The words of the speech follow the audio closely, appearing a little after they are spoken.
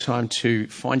Time to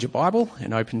find your Bible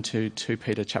and open to 2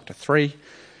 Peter chapter 3.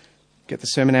 Get the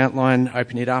sermon outline,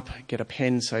 open it up, get a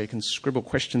pen so you can scribble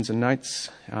questions and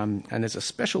notes. And there's a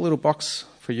special little box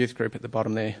for youth group at the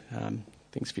bottom there,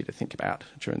 things for you to think about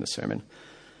during the sermon.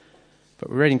 But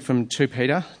we're reading from 2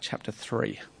 Peter chapter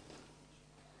 3.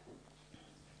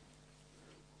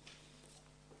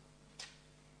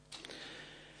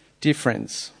 Dear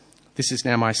friends, this is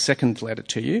now my second letter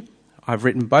to you. I've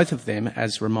written both of them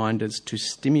as reminders to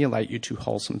stimulate you to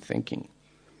wholesome thinking.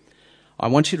 I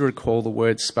want you to recall the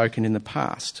words spoken in the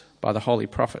past by the holy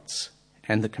prophets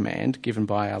and the command given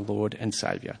by our Lord and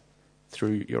Saviour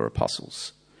through your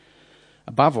apostles.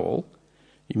 Above all,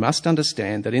 you must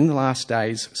understand that in the last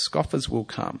days scoffers will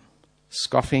come,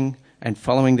 scoffing and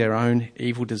following their own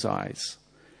evil desires.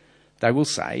 They will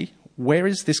say, "Where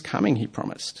is this coming he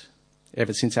promised?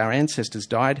 Ever since our ancestors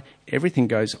died, everything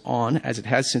goes on as it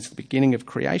has since the beginning of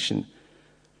creation."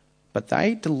 But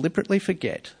they deliberately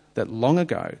forget that long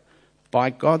ago, by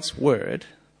God's word,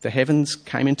 the heavens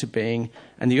came into being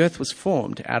and the earth was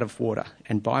formed out of water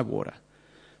and by water.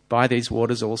 By these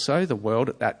waters also, the world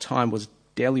at that time was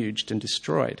deluged and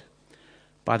destroyed.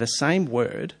 By the same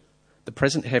word, the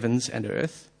present heavens and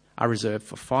earth are reserved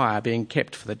for fire, being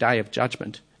kept for the day of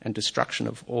judgment and destruction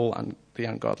of all the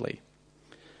ungodly.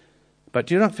 But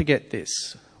do not forget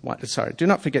this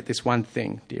one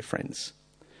thing, dear friends.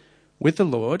 With the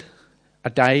Lord, a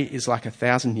day is like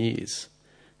 1,000 years,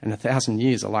 and 1,000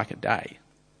 years are like a day.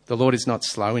 The Lord is not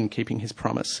slow in keeping his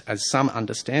promise, as some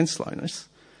understand slowness.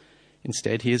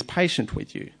 Instead, he is patient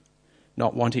with you,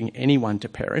 not wanting anyone to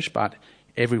perish, but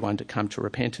everyone to come to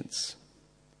repentance.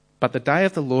 But the day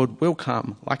of the Lord will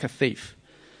come like a thief.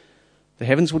 The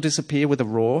heavens will disappear with a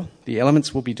roar, the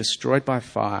elements will be destroyed by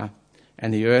fire,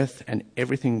 and the earth and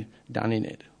everything done in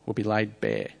it will be laid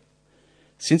bare.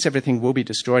 Since everything will be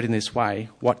destroyed in this way,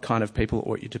 what kind of people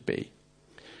ought you to be?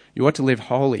 You ought to live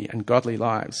holy and godly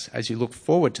lives as you look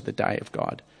forward to the day of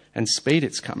God and speed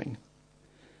its coming.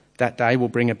 That day will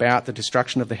bring about the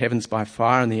destruction of the heavens by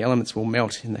fire, and the elements will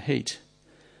melt in the heat.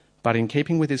 But in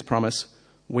keeping with his promise,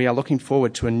 we are looking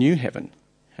forward to a new heaven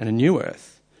and a new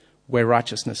earth where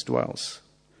righteousness dwells.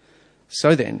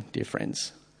 So then, dear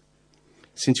friends,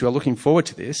 since you are looking forward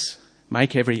to this,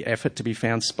 make every effort to be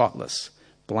found spotless,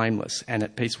 blameless, and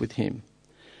at peace with him.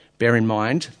 Bear in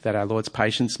mind that our Lord's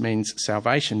patience means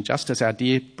salvation, just as our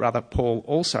dear brother Paul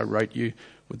also wrote you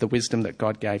with the wisdom that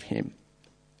God gave him.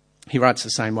 He writes the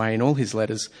same way in all his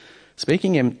letters,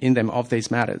 speaking in them of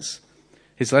these matters.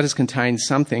 His letters contain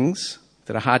some things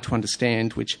that are hard to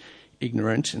understand, which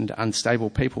ignorant and unstable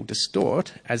people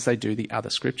distort, as they do the other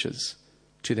scriptures,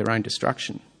 to their own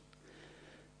destruction.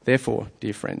 Therefore,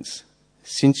 dear friends,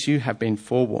 since you have been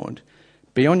forewarned,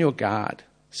 be on your guard,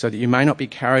 so that you may not be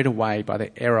carried away by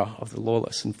the error of the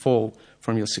lawless and fall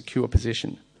from your secure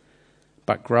position,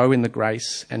 but grow in the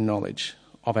grace and knowledge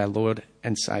of our Lord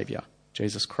and Saviour,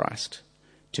 Jesus Christ.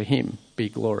 To him be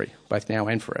glory, both now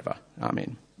and forever.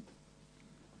 Amen.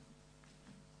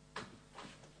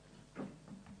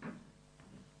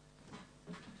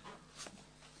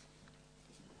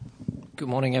 Good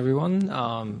morning, everyone.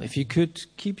 If you could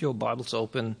keep your Bibles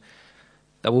open,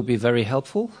 that would be very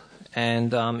helpful.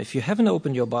 And if you haven't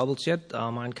opened your Bibles yet,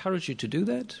 I encourage you to do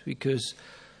that, because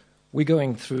we're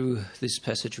going through this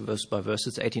passage verse by verse.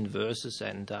 It's 18 verses,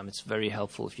 and it's very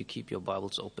helpful if you keep your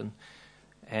Bibles open.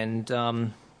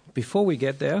 And before we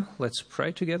get there, let's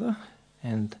pray together,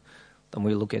 and then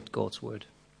we'll look at God's Word.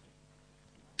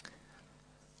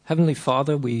 Heavenly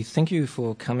Father, we thank you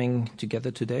for coming together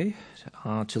today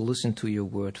to listen to your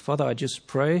word. Father, I just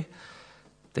pray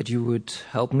that you would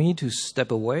help me to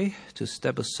step away, to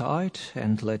step aside,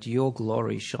 and let your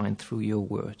glory shine through your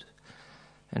word.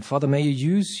 And Father, may you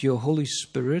use your Holy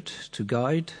Spirit to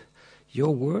guide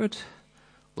your word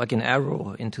like an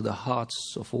arrow into the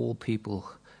hearts of all people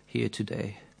here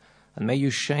today. And may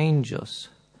you change us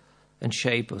and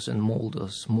shape us and mold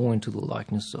us more into the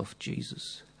likeness of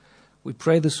Jesus. We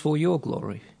pray this for your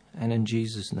glory, and in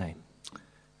Jesus' name.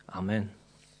 Amen.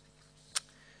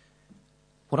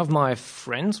 One of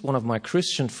my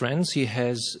Christian friends, he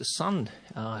has a son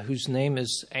whose name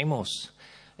is Amos.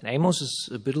 And Amos is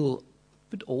a bit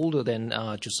older than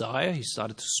Josiah. He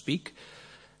started to speak.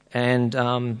 And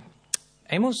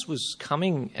Amos was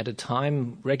coming at a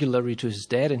time regularly to his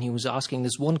dad, and he was asking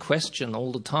this one question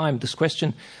all the time. This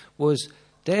question was,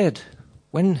 "Dad,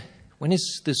 when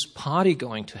is this party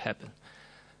going to happen?"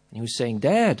 And he was saying,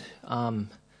 "Dad,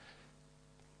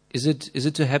 is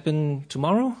it to happen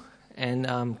tomorrow? And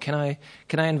can I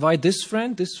invite this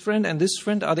friend, and this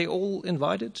friend? Are they all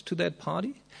invited to that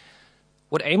party?"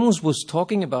 What Amos was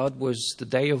talking about was the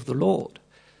day of the Lord.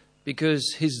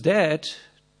 because his dad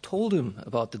told him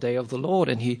about the day of the Lord,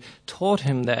 and he taught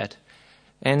him that.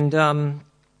 And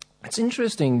it's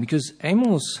interesting because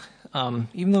Amos,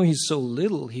 even though he's so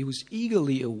little, he was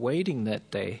eagerly awaiting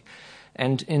that day.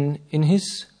 And in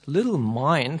his little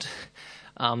mind,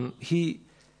 he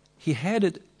had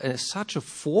it as such a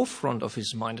forefront of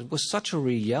his mind. It was such a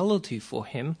reality for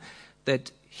him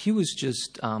that he was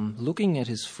just looking at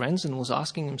his friends and was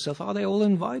asking himself, are they all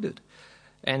invited?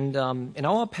 And in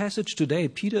our passage today,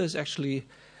 Peter is actually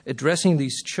addressing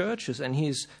these churches, and he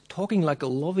is talking like a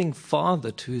loving father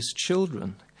to his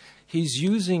children. He's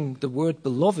using the word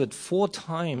beloved 4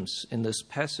 times in this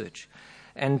passage.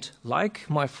 And like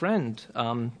my friend,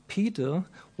 Peter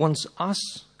wants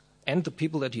us and the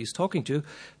people that he's talking to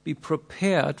be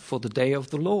prepared for the day of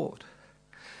the Lord.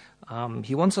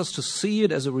 He wants us to see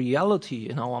it as a reality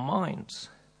in our minds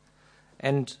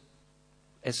and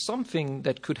as something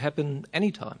that could happen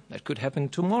anytime, that could happen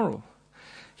tomorrow.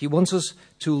 He wants us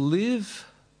to live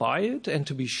by it and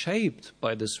to be shaped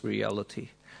by this reality.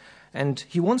 And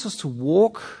he wants us to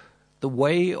walk the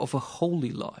way of a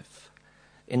holy life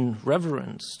in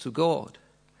reverence to God.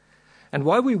 And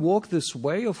while we walk this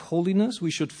way of holiness,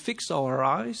 we should fix our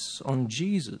eyes on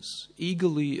Jesus,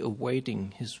 eagerly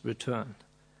awaiting his return.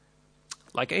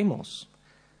 Like Amos.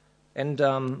 And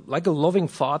like a loving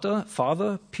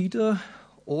father, Peter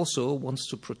also wants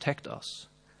to protect us.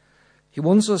 He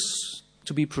wants us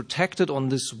to be protected on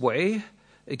this way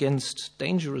against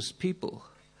dangerous people,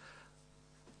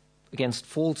 against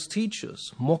false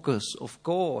teachers, mockers of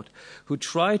God, who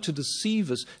try to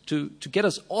deceive us, to get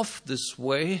us off this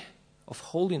way of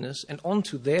holiness and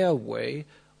onto their way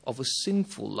of a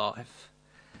sinful life.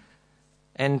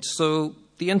 And so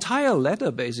the entire letter,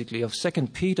 basically, of 2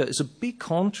 Peter is a big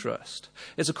contrast.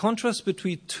 It's a contrast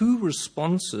between 2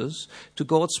 responses to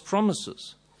God's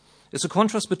promises. It's a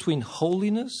contrast between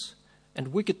holiness and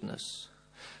wickedness,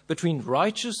 between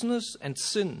righteousness and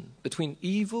sin, between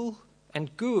evil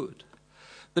and good,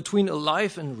 between a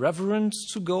life in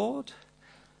reverence to God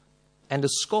and a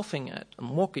scoffing at, a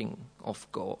mocking of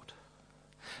God.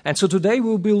 And so today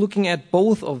we'll be looking at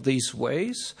both of these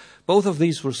ways, both of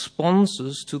these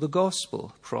responses to the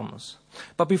gospel promise.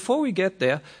 But before we get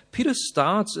there, Peter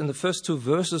starts in the first 2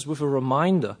 verses with a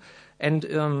reminder.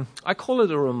 And I call it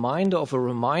a reminder of a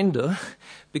reminder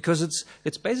because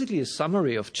it's basically a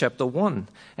summary of chapter 1.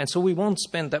 And so we won't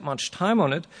spend that much time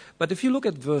on it. But if you look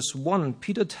at verse 1,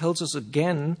 Peter tells us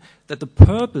again that the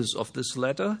purpose of this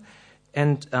letter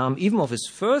and even of his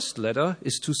first letter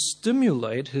is to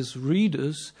stimulate his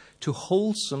readers to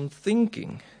wholesome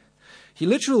thinking. He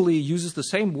literally uses the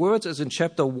same words as in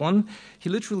chapter 1. He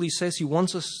literally says he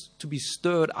wants us to be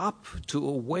stirred up, to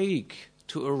awake,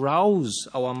 to arouse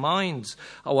our minds,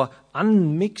 our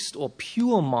unmixed or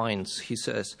pure minds, he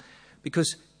says,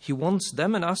 because he wants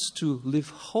them and us to live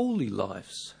holy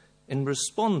lives in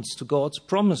response to God's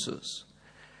promises.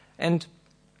 And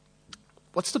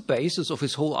what's the basis of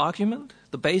his whole argument?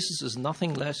 The basis is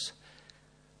nothing less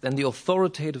than the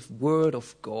authoritative word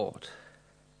of God.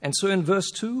 And so in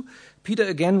verse 2, Peter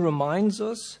again reminds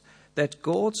us that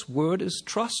God's word is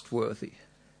trustworthy.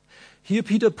 Here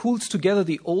Peter pulls together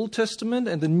the Old Testament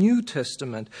and the New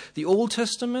Testament. The Old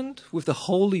Testament with the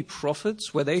holy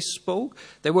prophets where they spoke.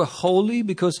 They were holy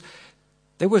because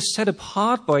they were set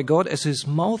apart by God as his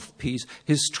mouthpiece,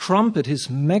 his trumpet, his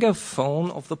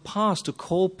megaphone of the past to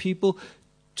call people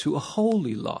to a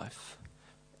holy life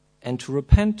and to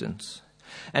repentance.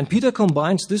 And Peter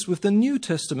combines this with the New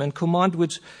Testament command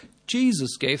which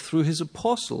Jesus gave through his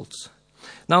apostles.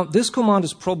 Now, this command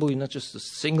is probably not just a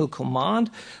single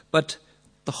command, but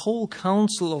the whole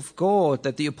counsel of God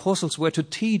that the apostles were to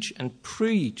teach and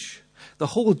preach, the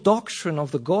whole doctrine of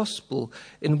the gospel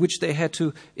in which they had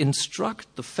to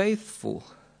instruct the faithful.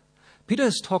 Peter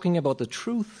is talking about the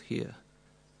truth here,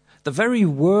 the very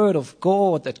word of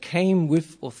God that came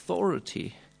with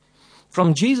authority.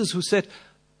 From Jesus, who said,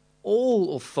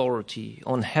 "All authority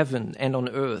on heaven and on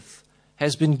earth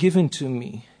has been given to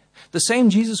me." The same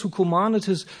Jesus who commanded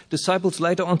his disciples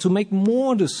later on to make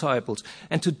more disciples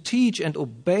and to teach and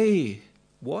obey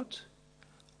what?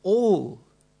 All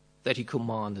that he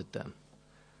commanded them.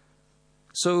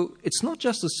 So it's not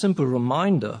just a simple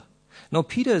reminder. No,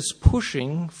 Peter is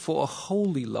pushing for a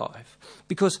holy life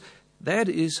because that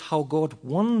is how God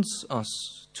wants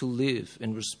us to live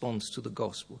in response to the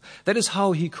gospel. That is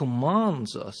how he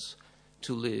commands us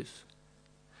to live.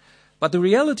 But the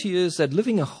reality is that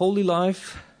living a holy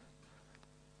life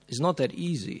is not that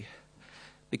easy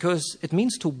because it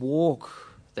means to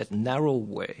walk that narrow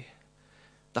way,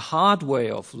 the hard way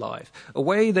of life, a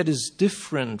way that is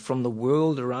different from the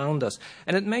world around us.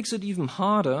 And it makes it even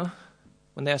harder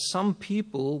when there are some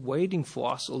people waiting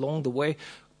for us along the way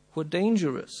who are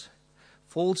dangerous,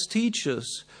 false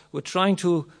teachers who are trying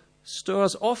to stir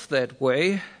us off that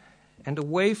way and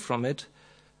away from it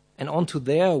and onto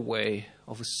their way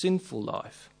of a sinful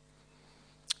life.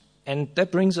 And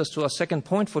that brings us to our second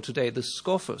point for today, the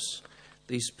scoffers,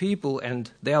 these people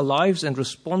and their lives and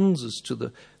response to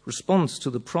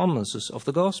the promises of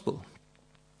the gospel.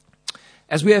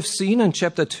 As we have seen in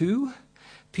chapter 2,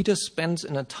 Peter spends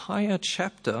an entire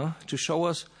chapter to show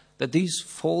us that these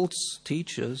false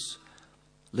teachers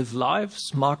live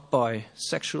lives marked by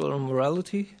sexual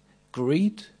immorality,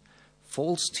 greed,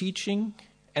 false teaching,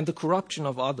 and the corruption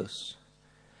of others.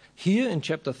 Here in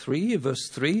chapter 3, verse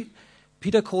 3,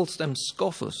 Peter calls them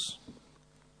scoffers,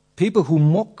 people who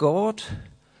mock God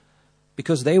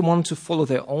because they want to follow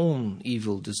their own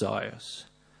evil desires,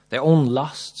 their own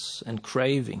lusts and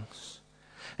cravings.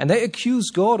 And they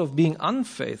accuse God of being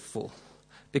unfaithful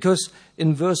because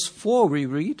in verse 4 we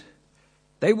read,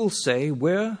 they will say,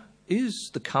 "Where is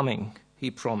the coming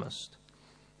he promised?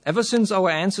 Ever since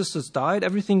our ancestors died,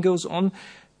 everything goes on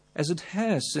as it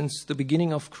has since the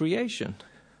beginning of creation."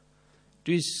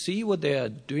 Do you see what they are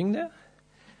doing there?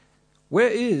 Where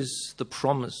is the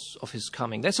promise of his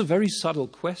coming? That's a very subtle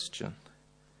question.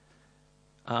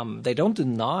 They don't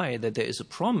deny that there is a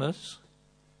promise,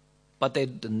 but they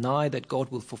deny that God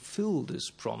will fulfill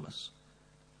this promise.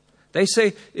 They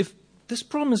say, if this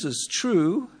promise is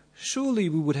true, surely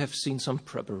we would have seen some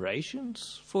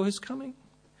preparations for his coming,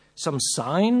 some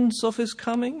signs of his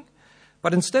coming.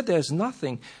 But instead there's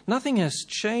nothing. Nothing has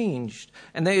changed.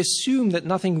 And they assume that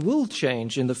nothing will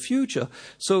change in the future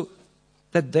so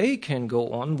that they can go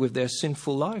on with their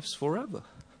sinful lives forever.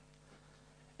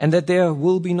 And that there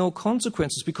will be no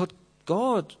consequences because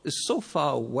God is so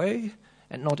far away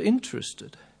and not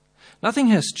interested. Nothing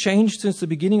has changed since the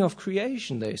beginning of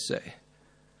creation, they say.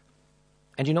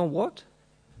 And you know what?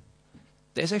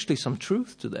 There's actually some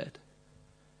truth to that.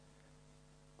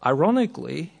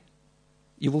 Ironically,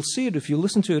 you will see it if you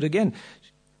listen to it again.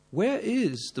 Where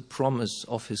is the promise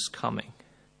of his coming?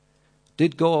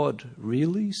 Did God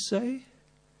really say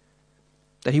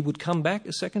that he would come back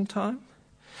a second time?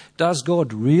 Does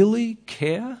God really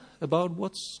care about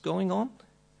what's going on?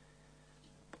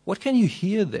 What can you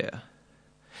hear there?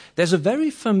 There's a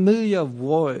very familiar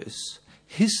voice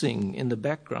hissing in the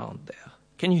background there.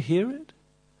 Can you hear it?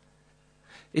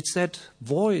 It's that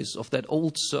voice of that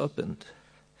old serpent.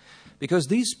 Because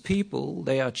these people,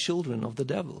 they are children of the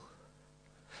devil.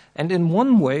 And in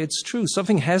one way, it's true.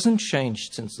 Something hasn't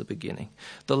changed since the beginning.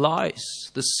 The lies,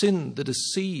 the sin, the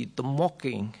deceit, the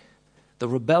mocking, the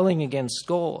rebelling against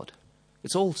God,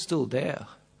 it's all still there.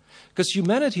 Because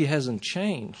humanity hasn't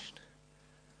changed.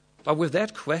 But with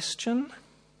that question,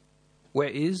 where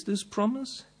is this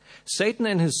promise? Satan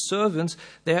and his servants,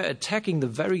 they're attacking the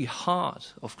very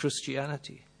heart of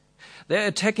Christianity. They're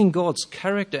attacking God's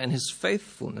character and his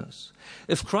faithfulness.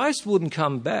 If Christ wouldn't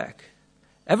come back,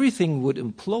 everything would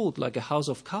implode like a house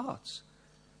of cards.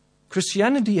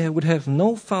 Christianity would have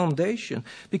no foundation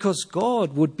because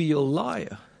God would be a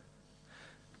liar.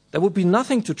 There would be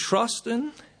nothing to trust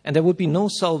in, and there would be no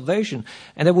salvation,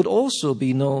 and there would also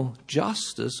be no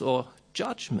justice or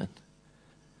judgment.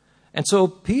 And so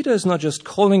Peter is not just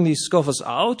calling these scoffers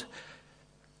out.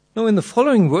 No, in the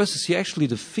following verses, he actually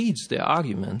defeats their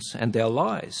arguments and their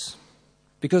lies.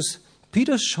 Because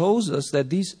Peter shows us that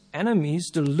these enemies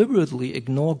deliberately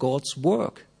ignore God's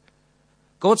work.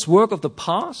 God's work of the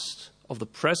past, of the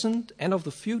present, and of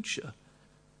the future.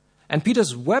 And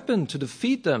Peter's weapon to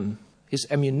defeat them, his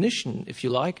ammunition, if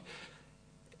you like,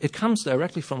 it comes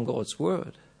directly from God's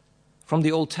word, from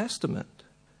the Old Testament.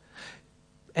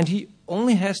 And he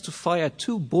only has to fire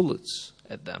 2 bullets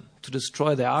at them to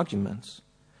destroy their arguments.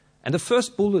 And the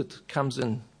first bullet comes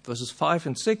in verses 5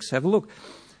 and 6. Have a look.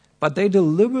 But they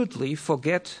deliberately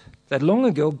forget that long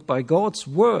ago, by God's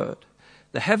word,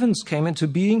 the heavens came into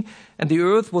being, and the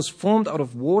earth was formed out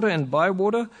of water and by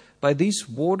water. By these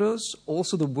waters,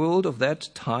 also the world of that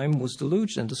time was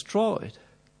deluged and destroyed.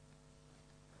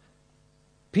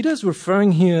 Peter is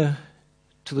referring here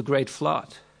to the great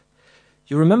flood.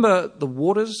 You remember the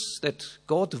waters that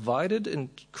God divided in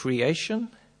creation?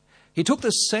 He took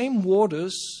the same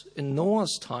waters in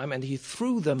Noah's time and he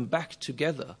threw them back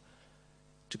together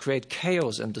to create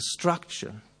chaos and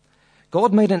destruction.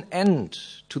 God made an end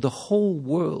to the whole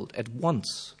world at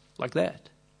once, like that.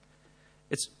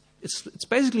 It's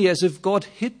basically as if God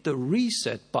hit the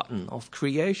reset button of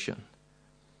creation.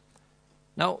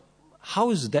 Now, how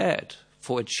is that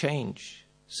for a change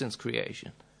since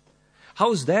creation?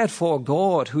 How is that for a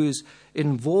God who is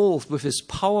involved with his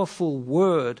powerful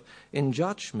word in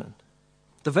judgment?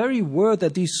 The very word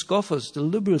that these scoffers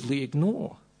deliberately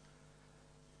ignore.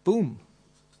 Boom.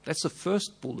 That's the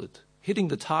first bullet, hitting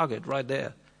the target right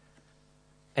there.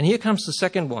 And here comes the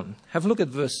second one. Have a look at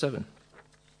verse 7.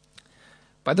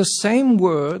 By the same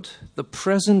word, the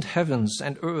present heavens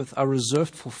and earth are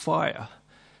reserved for fire,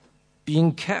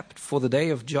 being kept for the day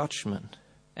of judgment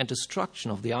and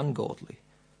destruction of the ungodly.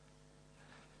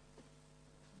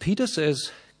 Peter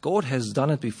says God has done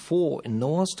it before in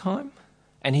Noah's time,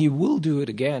 and he will do it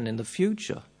again in the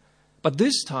future. But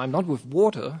this time, not with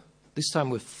water, this time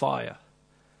with fire.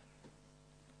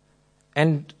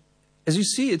 And as you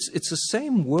see, it's the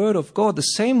same word of God, the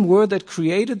same word that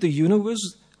created the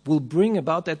universe will bring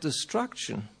about that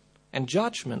destruction and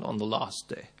judgment on the last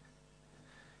day.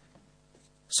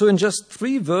 So in just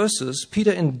 3 verses,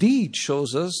 Peter indeed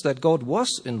shows us that God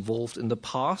was involved in the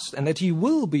past and that he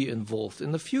will be involved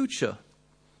in the future.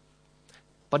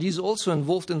 But he's also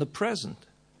involved in the present.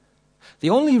 The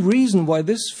only reason why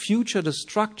this future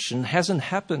destruction hasn't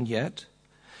happened yet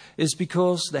is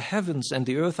because the heavens and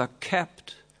the earth are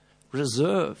kept,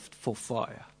 reserved for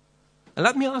fire. And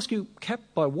let me ask you,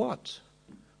 kept by what?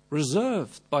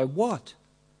 Reserved by what?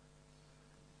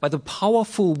 By the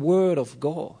powerful word of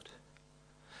God.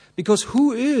 Because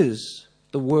who is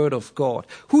the word of God?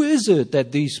 Who is it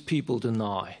that these people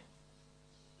deny?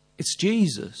 It's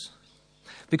Jesus.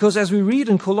 Because as we read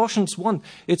in Colossians 1,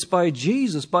 it's by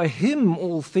Jesus, by him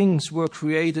all things were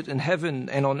created in heaven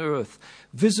and on earth,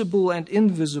 visible and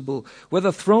invisible,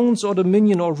 whether thrones or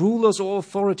dominion or rulers or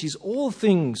authorities, all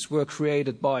things were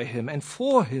created by him and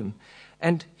for him.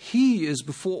 And he is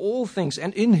before all things,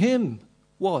 and in him,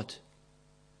 what?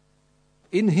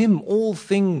 In him all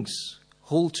things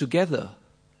hold together.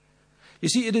 You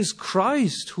see, it is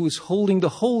Christ who is holding the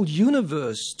whole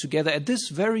universe together at this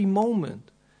very moment.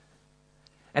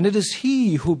 And it is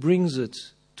he who brings it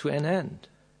to an end.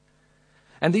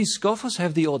 And these scoffers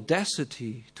have the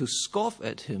audacity to scoff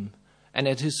at him and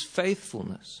at his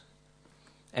faithfulness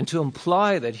and to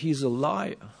imply that he's a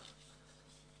liar.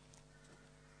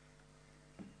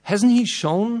 Hasn't he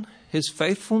shown his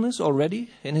faithfulness already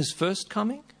in his first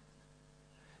coming?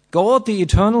 God, the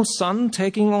eternal Son,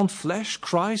 taking on flesh,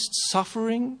 Christ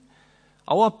suffering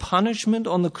our punishment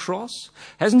on the cross?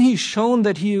 Hasn't he shown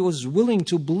that he was willing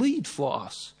to bleed for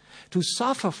us, to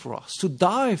suffer for us, to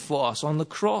die for us on the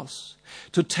cross,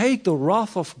 to take the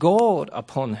wrath of God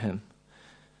upon him?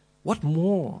 What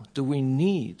more do we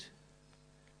need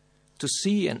to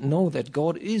see and know that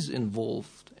God is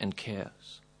involved and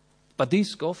cares? But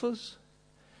these scoffers,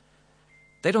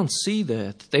 they don't see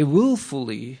that. They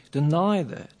willfully deny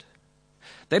that.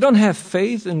 They don't have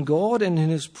faith in God and in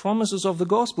his promises of the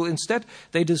gospel. Instead,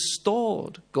 they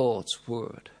distort God's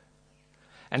word.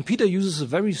 And Peter uses a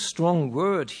very strong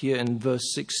word here in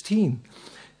verse 16.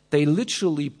 They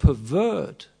literally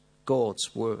pervert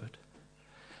God's word.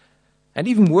 And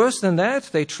even worse than that,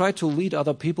 they try to lead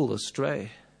other people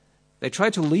astray. They try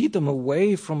to lead them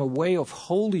away from a way of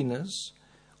holiness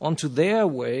onto their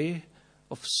way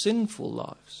of sinful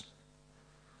lives.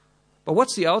 But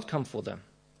what's the outcome for them?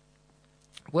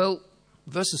 Well,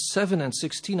 verses 7 and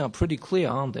 16 are pretty clear,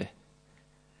 aren't they?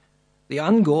 The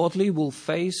ungodly will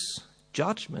face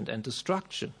judgment and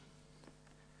destruction.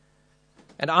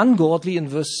 And ungodly in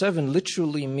verse 7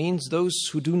 literally means those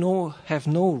who have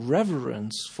no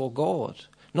reverence for God,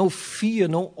 no fear,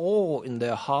 no awe in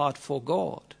their heart for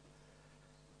God.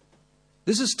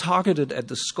 This is targeted at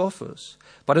the scoffers,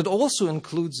 but it also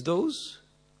includes those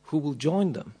who will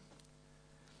join them.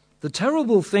 The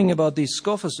terrible thing about these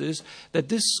scoffers is that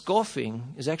this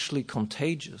scoffing is actually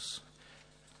contagious.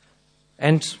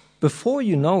 And before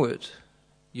you know it,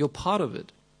 you're part of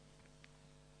it.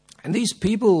 And these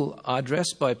people are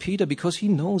addressed by Peter because he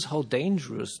knows how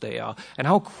dangerous they are and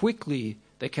how quickly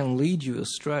they can lead you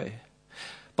astray.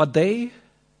 But they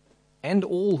and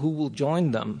all who will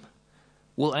join them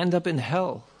will end up in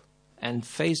hell and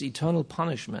face eternal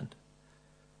punishment.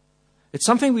 It's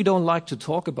something we don't like to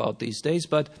talk about these days,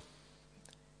 but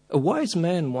a wise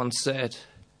man once said,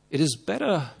 "It is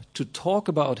better to talk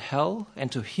about hell and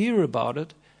to hear about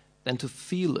it than to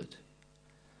feel it."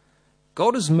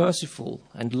 God is merciful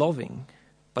and loving,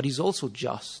 but he's also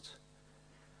just.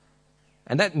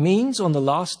 And that means on the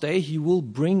last day he will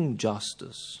bring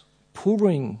justice,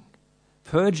 purging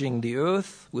the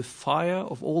earth with fire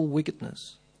of all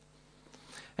wickedness.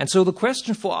 And so the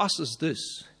question for us is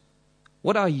this: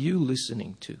 what are you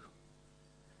listening to?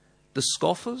 The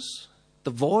scoffers? The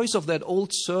voice of that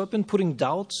old serpent putting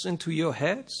doubts into your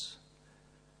heads?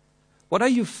 What are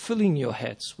you filling your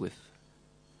heads with?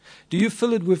 Do you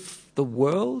fill it with the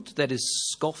world that is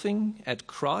scoffing at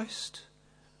Christ,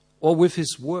 or with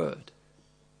his word?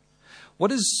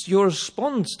 What is your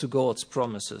response to God's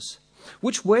promises?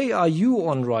 Which way are you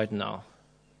on right now?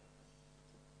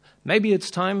 Maybe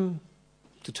it's time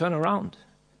to turn around.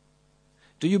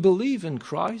 Do you believe in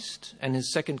Christ and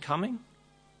His second coming?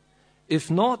 If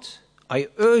not, I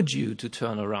urge you to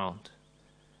turn around,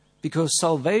 because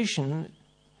salvation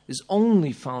is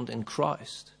only found in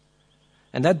Christ.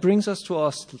 And that brings us to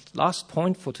our last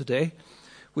point for today,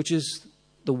 which is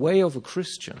the way of a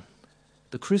Christian,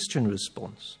 the Christian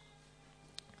response.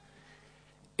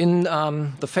 In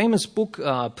the famous book,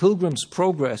 Pilgrim's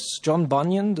Progress, John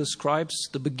Bunyan describes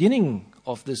the beginning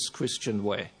of this Christian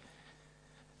way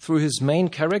through his main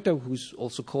character, who's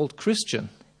also called Christian.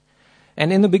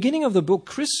 And in the beginning of the book,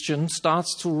 Christian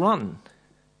starts to run.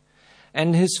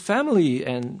 And his family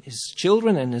and his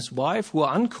children and his wife, who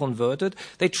are unconverted,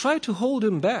 they try to hold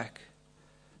him back.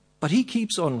 But he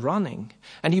keeps on running.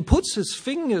 And he puts his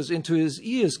fingers into his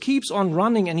ears, keeps on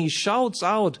running, and he shouts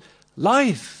out,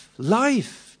 "Life,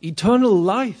 life, eternal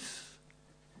life."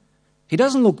 He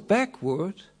doesn't look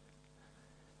backward.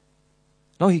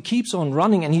 No, he keeps on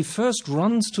running, and he first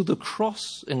runs to the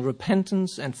cross in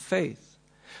repentance and faith,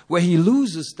 where he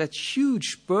loses that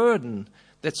huge burden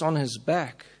that's on his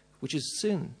back, which is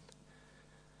sin.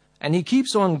 And he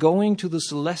keeps on going to the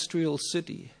celestial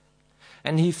city,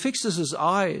 and he fixes his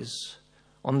eyes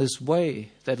on this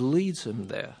way that leads him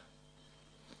there.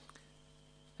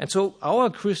 And so our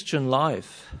Christian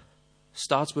life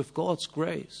starts with God's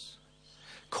grace,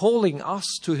 calling us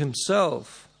to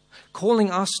Himself,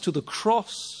 calling us to the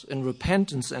cross in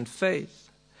repentance and faith.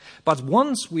 But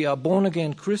once we are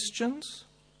born-again Christians,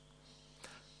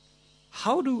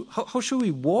 how should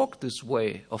we walk this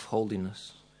way of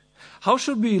holiness? How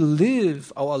should we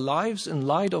live our lives in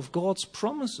light of God's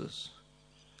promises,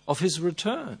 of His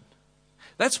return?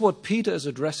 That's what Peter is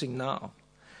addressing now.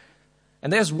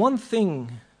 And there's one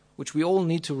thing which we all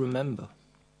need to remember.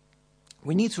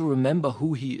 We need to remember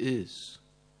who He is.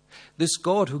 This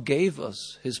God who gave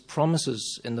us His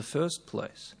promises in the first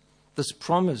place, this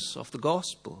promise of the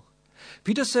gospel.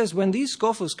 Peter says when these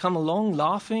scoffers come along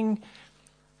laughing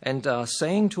and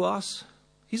saying to us,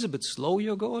 "He's a bit slow,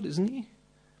 your God, isn't he?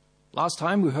 Last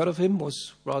time we heard of him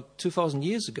was about 2,000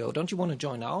 years ago. Don't you want to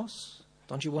join ours?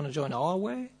 Don't you want to join our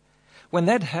way?" When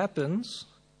that happens,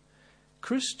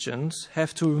 Christians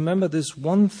have to remember this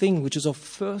one thing which is of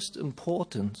first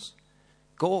importance.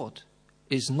 God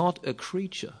is not a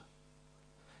creature.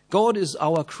 God is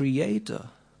our creator.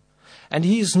 And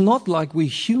He is not like we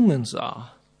humans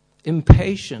are,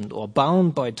 impatient or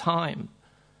bound by time.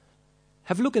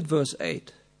 Have a look at verse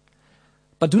 8.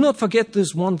 "But do not forget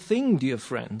this one thing, dear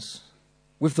friends.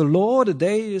 With the Lord, a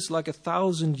day is like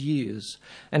 1,000 years,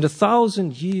 and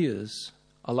 1,000 years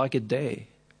are like a day."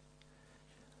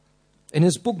 In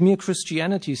his book, Mere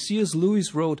Christianity, C.S.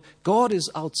 Lewis wrote, God is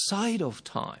outside of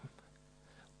time.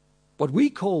 What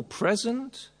we call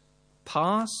present,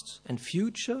 past, and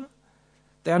future,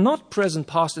 they are not present,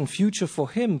 past, and future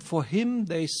for Him. For Him,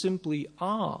 they simply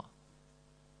are.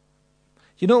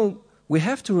 You know, we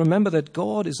have to remember that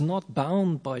God is not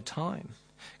bound by time.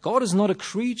 God is not a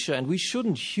creature, and we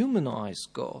shouldn't humanize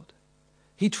God.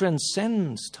 He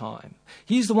transcends time.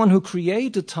 He's the one who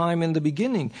created time in the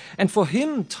beginning. And for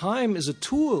Him, time is a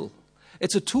tool.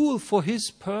 It's a tool for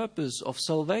His purpose of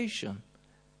salvation.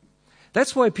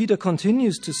 That's why Peter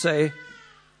continues to say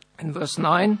in verse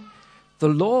 9, "The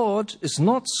Lord is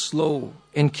not slow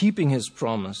in keeping His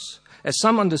promise, as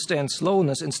some understand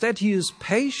slowness. Instead, He is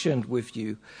patient with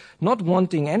you, not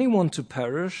wanting anyone to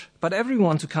perish, but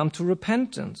everyone to come to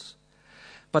repentance.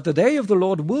 But the day of the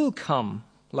Lord will come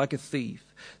like a thief.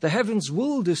 The heavens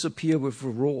will disappear with a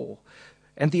roar,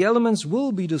 and the elements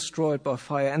will be destroyed by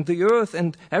fire, and the earth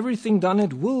and everything done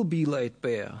it will be laid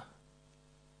bare."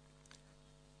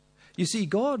 You see,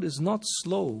 God is not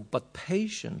slow, but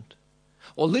patient,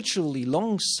 or literally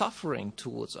long-suffering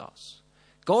towards us.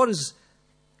 God is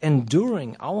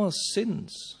enduring our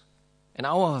sins and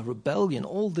our rebellion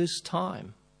all this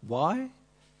time. Why?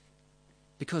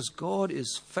 Because God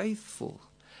is faithful,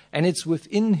 and it's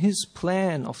within His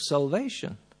plan of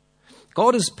salvation.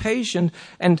 God is patient,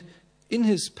 and in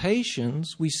His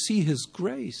patience we see His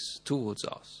grace towards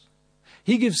us.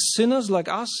 He gives sinners like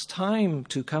us time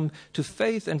to come to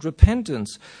faith and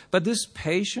repentance. But this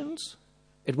patience,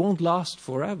 it won't last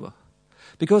forever.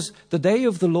 Because the day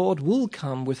of the Lord will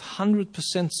come with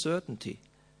 100% certainty.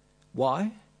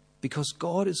 Why? Because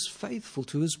God is faithful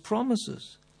to His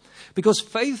promises. Because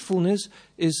faithfulness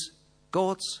is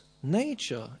God's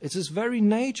nature. It's His very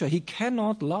nature. He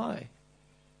cannot lie.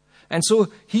 And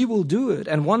so He will do it.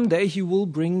 And one day He will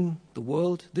bring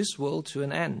this world to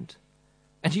an end.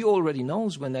 And he already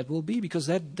knows when that will be, because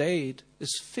that date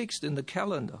is fixed in the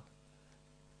calendar.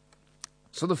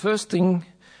 So the first thing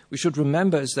we should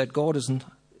remember is that God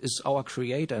is our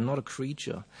creator and not a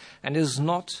creature, and is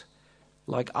not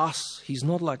like us. He's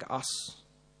not like us.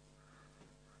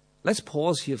 Let's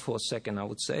pause here for a second, I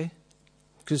would say,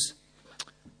 because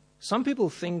some people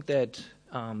think that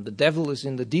the devil is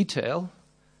in the detail,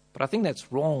 but I think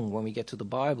that's wrong when we get to the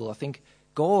Bible. I think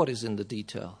God is in the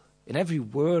detail, in every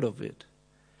word of it.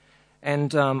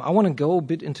 And I want to go a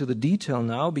bit into the detail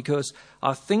now, because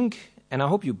I think, and I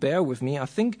hope you bear with me, I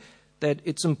think that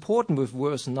it's important with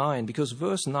verse 9, because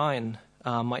verse 9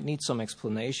 might need some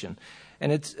explanation.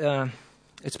 And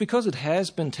it's because it has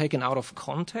been taken out of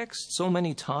context so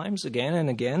many times, again and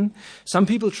again. Some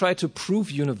people try to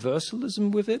prove universalism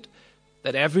with it,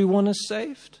 that everyone is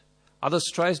saved.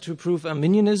 Others try to prove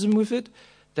Arminianism with it,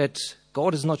 that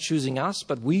God is not choosing us,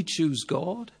 but we choose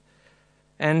God.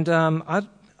 And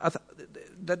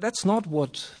that's not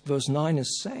what verse 9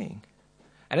 is saying.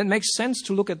 And it makes sense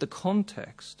to look at the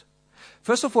context.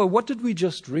 First of all, what did we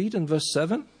just read in verse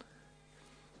 7?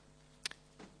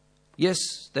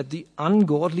 Yes, that the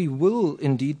ungodly will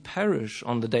indeed perish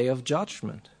on the day of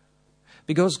judgment.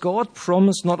 Because God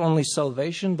promised not only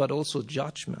salvation, but also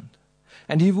judgment.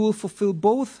 And he will fulfill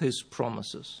both his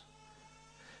promises.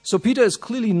 So Peter is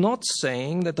clearly not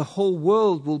saying that the whole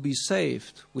world will be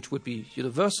saved, which would be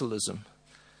universalism.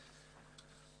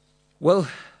 Well,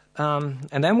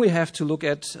 and then we have to look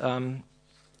at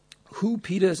who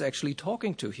Peter is actually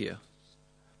talking to here.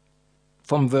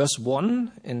 From verse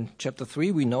 1 in chapter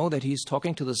 3, we know that he's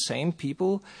talking to the same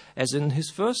people as in his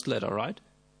first letter, right?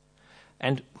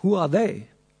 And who are they?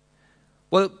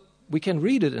 Well, we can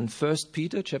read it in 1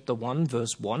 Peter chapter 1,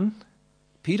 verse 1.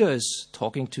 Peter is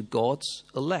talking to God's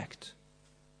elect,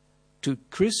 to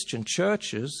Christian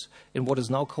churches in what is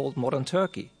now called modern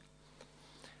Turkey.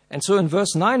 And so in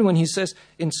verse 9, when he says,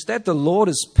 instead the Lord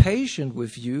is patient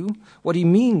with you, what he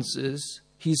means is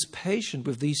he's patient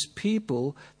with these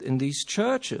people in these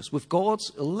churches, with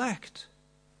God's elect.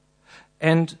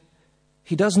 And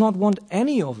he does not want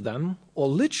any of them, or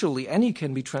literally any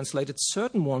can be translated,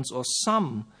 certain ones or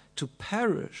some, to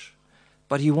perish.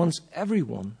 But he wants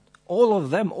everyone, all of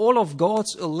them, all of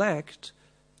God's elect,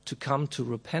 to come to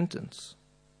repentance.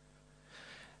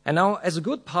 And now, as a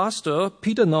good pastor,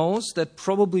 Peter knows that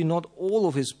probably not all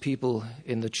of his people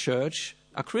in the church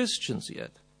are Christians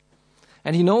yet.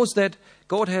 And he knows that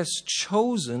God has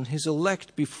chosen his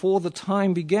elect before the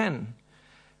time began.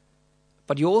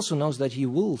 But he also knows that he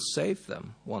will save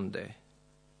them one day.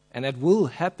 And that will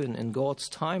happen in God's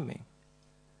timing.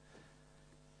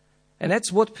 And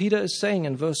that's what Peter is saying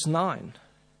in verse 9.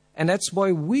 And that's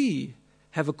why we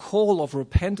have a call of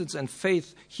repentance and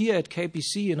faith here at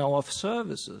KPC in our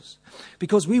services.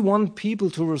 Because we want people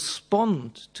to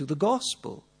respond to the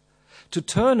gospel, to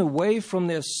turn away from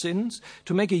their sins,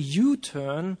 to make a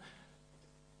U-turn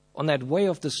on that way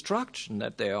of destruction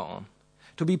that they are on,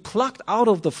 to be plucked out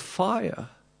of the fire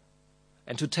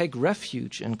and to take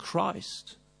refuge in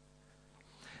Christ.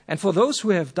 And for those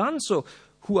who have done so,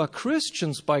 who are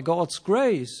Christians by God's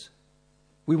grace,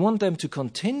 we want them to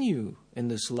continue in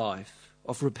this life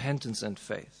of repentance and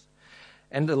faith,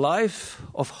 and a life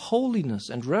of holiness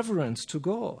and reverence to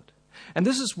God. And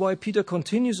this is why Peter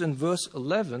continues in verse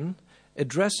 11,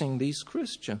 addressing these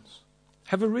Christians.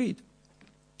 Have a read.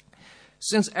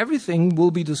 Since everything will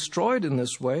be destroyed in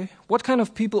this way, what kind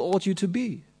of people ought you to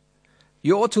be?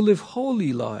 You ought to live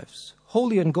holy lives,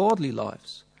 holy and godly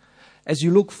lives, as you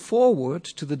look forward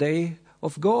to the day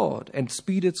of God and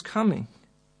speed its coming.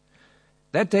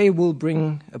 That day will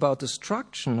bring about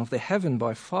destruction of the heaven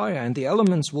by fire, and the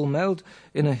elements will melt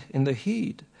in the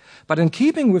heat. But in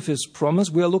keeping with his promise,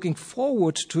 we are looking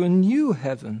forward to a new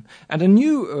heaven and a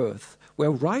new earth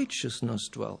where righteousness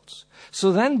dwells.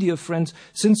 So then, dear friends,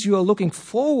 since you are looking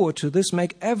forward to this,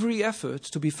 make every effort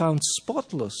to be found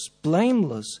spotless,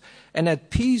 blameless, and at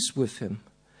peace with him.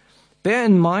 Bear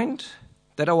in mind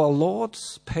that our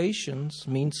Lord's patience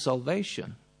means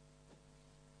salvation.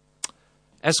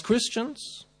 As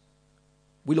Christians,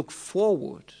 we look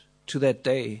forward to that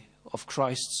day of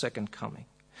Christ's second coming.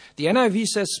 The NIV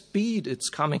says speed its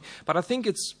coming, but I think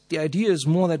the idea is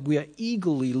more that we are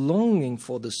eagerly longing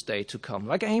for this day to come,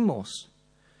 like Amos.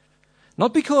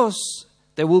 Not because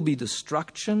there will be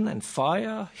destruction and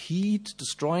fire, heat,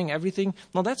 destroying everything.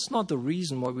 No, that's not the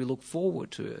reason why we look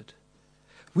forward to it.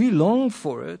 We long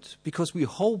for it because we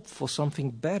hope for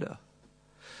something better.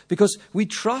 Because we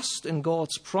trust in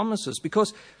God's promises,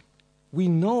 because we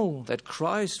know that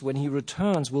Christ, when he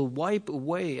returns, will wipe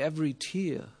away every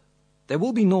tear. There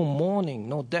will be no mourning,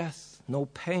 no death, no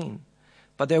pain,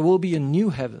 but there will be a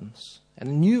new heavens and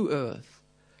a new earth,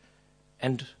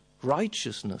 and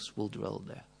righteousness will dwell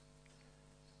there.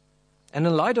 And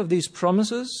in light of these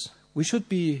promises, we should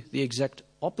be the exact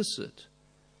opposite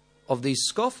of these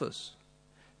scoffers.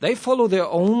 They follow their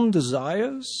own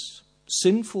desires,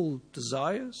 sinful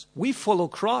desires. We follow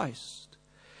Christ.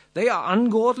 They are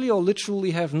ungodly or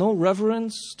literally have no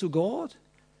reverence to God.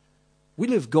 We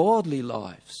live godly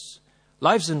lives,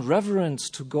 lives in reverence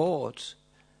to God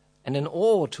and in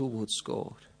awe towards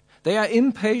God. They are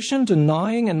impatient,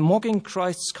 denying and mocking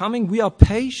Christ's coming. We are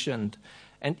patient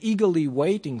and eagerly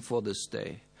waiting for this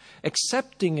day,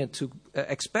 expecting it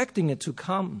to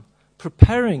come,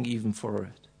 preparing even for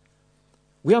it.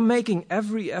 We are making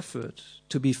every effort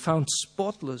to be found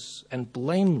spotless and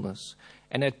blameless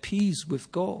and at peace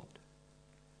with God.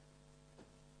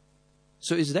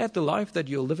 So is that the life that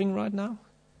you're living right now?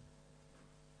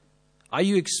 Are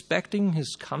you expecting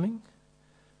His coming?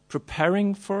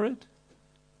 Preparing for it?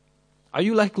 Are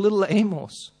you like little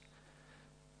Amos,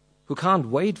 who can't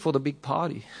wait for the big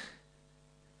party?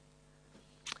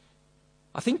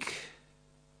 I think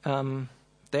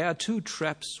there are two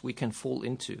traps we can fall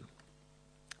into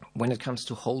when it comes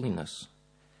to holiness.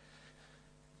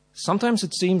 Sometimes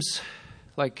it seems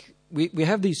like we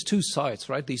have these two sides,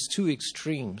 right? These two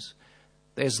extremes.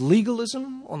 There's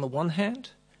legalism on the one hand,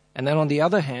 and then on the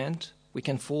other hand, we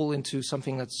can fall into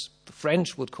something that's the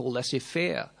French would call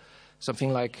laissez-faire,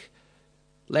 something like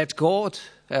let go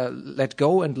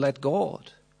and let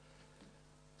God,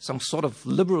 some sort of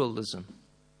liberalism.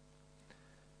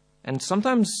 And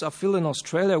sometimes I feel in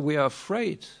Australia we are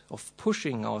afraid of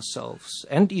pushing ourselves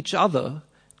and each other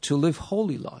to live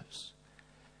holy lives,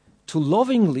 to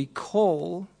lovingly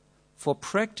call for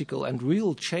practical and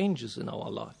real changes in our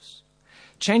lives,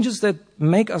 changes that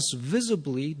make us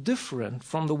visibly different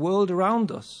from the world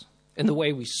around us, in the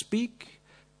way we speak,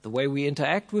 the way we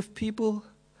interact with people,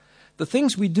 the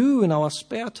things we do in our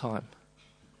spare time.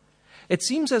 It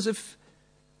seems as if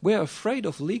we're afraid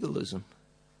of legalism,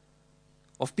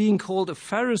 of being called a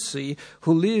Pharisee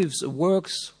who lives a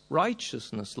works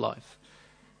righteousness life.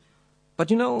 But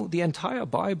you know, the entire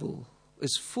Bible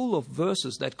is full of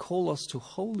verses that call us to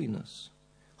holiness,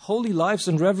 holy lives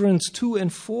in reverence to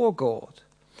and for God.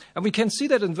 And we can see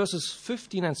that in verses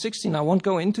 15 and 16. I won't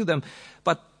go into them,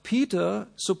 but Peter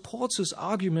supports his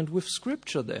argument with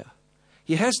Scripture there.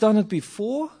 He has done it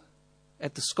before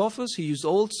at the scoffers. He used the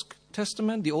Old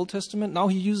Testament. Now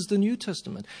he uses the New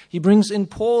Testament. He brings in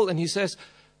Paul and he says,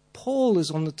 Paul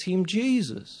is on the team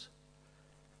Jesus.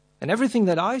 And everything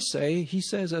that I say, he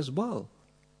says as well.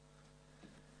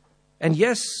 And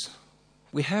yes,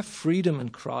 we have freedom in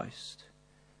Christ.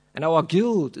 And our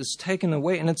guilt is taken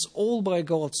away, and it's all by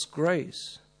God's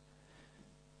grace.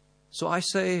 So I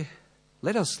say,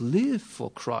 let us live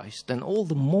for Christ, and all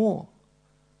the more.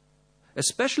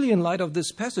 Especially in light of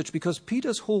this passage, because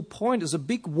Peter's whole point is a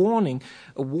big warning,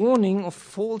 a warning of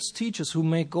false teachers who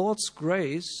make God's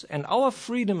grace and our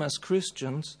freedom as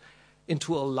Christians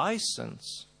into a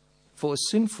license for a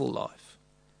sinful life.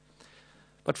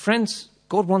 But friends,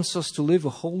 God wants us to live a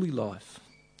holy life,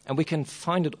 and we can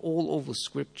find it all over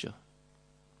Scripture.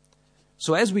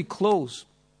 So as we close,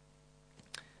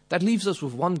 that leaves us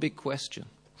with one big question.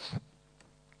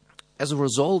 As a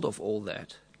result of all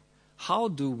that, how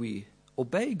do we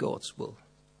obey God's will?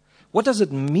 What does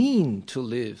it mean to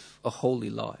live a holy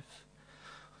life?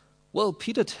 Well,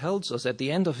 Peter tells us at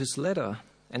the end of his letter,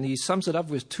 and he sums it up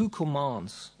with two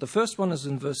commands. The first one is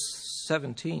in verse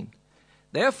 17.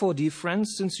 Therefore, dear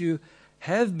friends, since you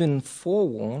have been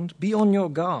forewarned, be on your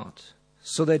guard,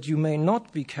 so that you may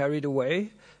not be carried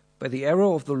away by the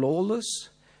error of the lawless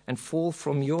and fall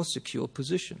from your secure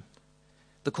position.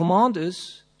 The command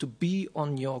is to be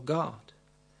on your guard.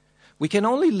 We can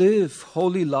only live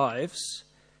holy lives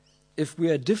if we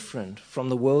are different from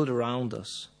the world around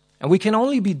us. And we can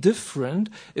only be different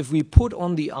if we put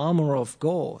on the armor of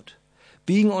God,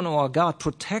 being on our guard,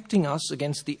 protecting us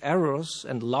against the errors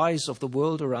and lies of the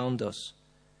world around us,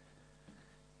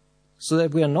 so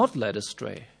that we are not led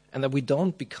astray and that we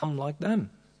don't become like them.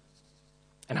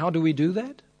 And how do we do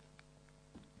that?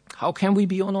 How can we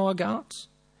be on our guards?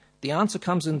 The answer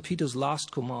comes in Peter's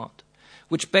last command,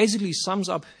 which basically sums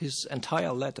up his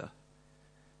entire letter.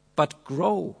 But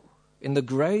grow in the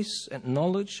grace and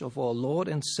knowledge of our Lord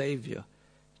and Savior,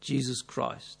 Jesus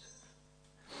Christ.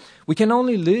 We can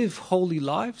only live holy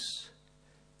lives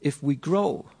if we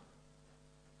grow.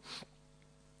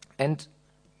 And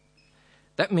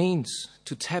that means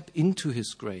to tap into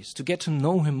His grace, to get to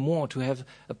know Him more, to have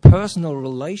a personal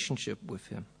relationship with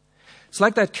Him. It's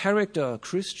like that character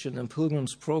Christian in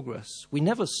Pilgrim's Progress. We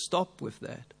never stop with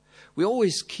that. We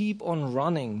always keep on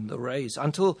running the race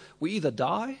until we either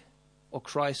die or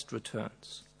Christ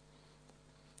returns.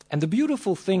 And the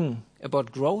beautiful thing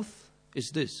about growth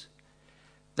is this,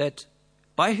 that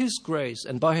by His grace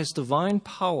and by His divine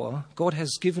power, God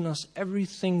has given us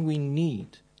everything we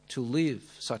need to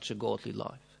live such a godly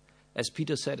life, as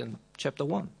Peter said in chapter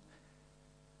 1.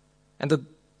 And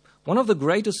one of the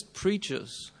greatest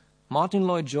preachers, Martin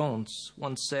Lloyd-Jones,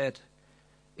 once said,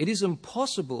 "It is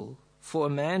impossible for a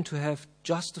man to have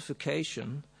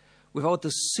justification without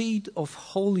the seed of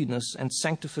holiness and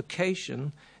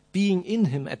sanctification being in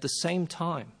him at the same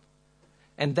time.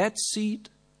 And that seed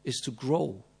is to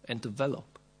grow and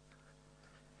develop."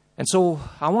 And so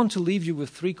I want to leave you with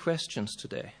 3 questions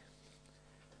today.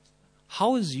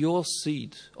 How is your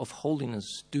seed of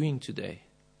holiness doing today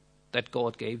that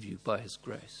God gave you by His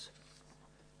grace?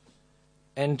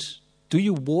 And do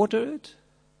you water it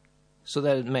so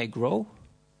that it may grow?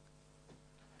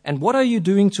 And what are you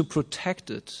doing to protect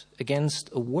it against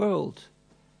a world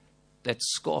that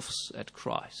scoffs at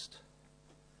Christ?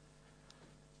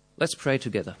 Let's pray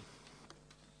together.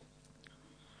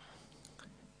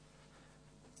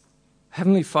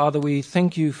 Heavenly Father, we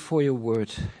thank You for Your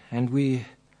word, and we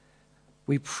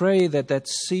pray that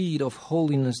seed of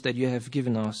holiness that You have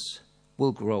given us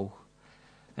will grow.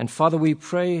 And Father, we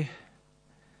pray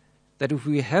that if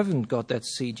we haven't got that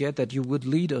seed yet, that You would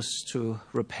lead us to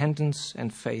repentance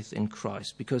and faith in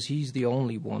Christ, because He's the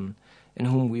only one in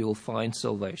whom we will find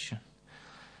salvation.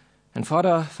 And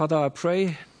Father, I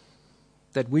pray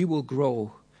that we will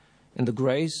grow in the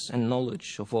grace and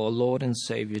knowledge of our Lord and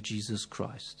Savior Jesus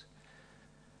Christ,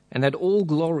 and that all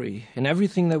glory in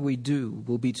everything that we do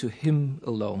will be to Him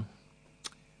alone.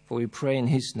 For we pray in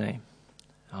His name.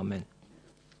 Amen.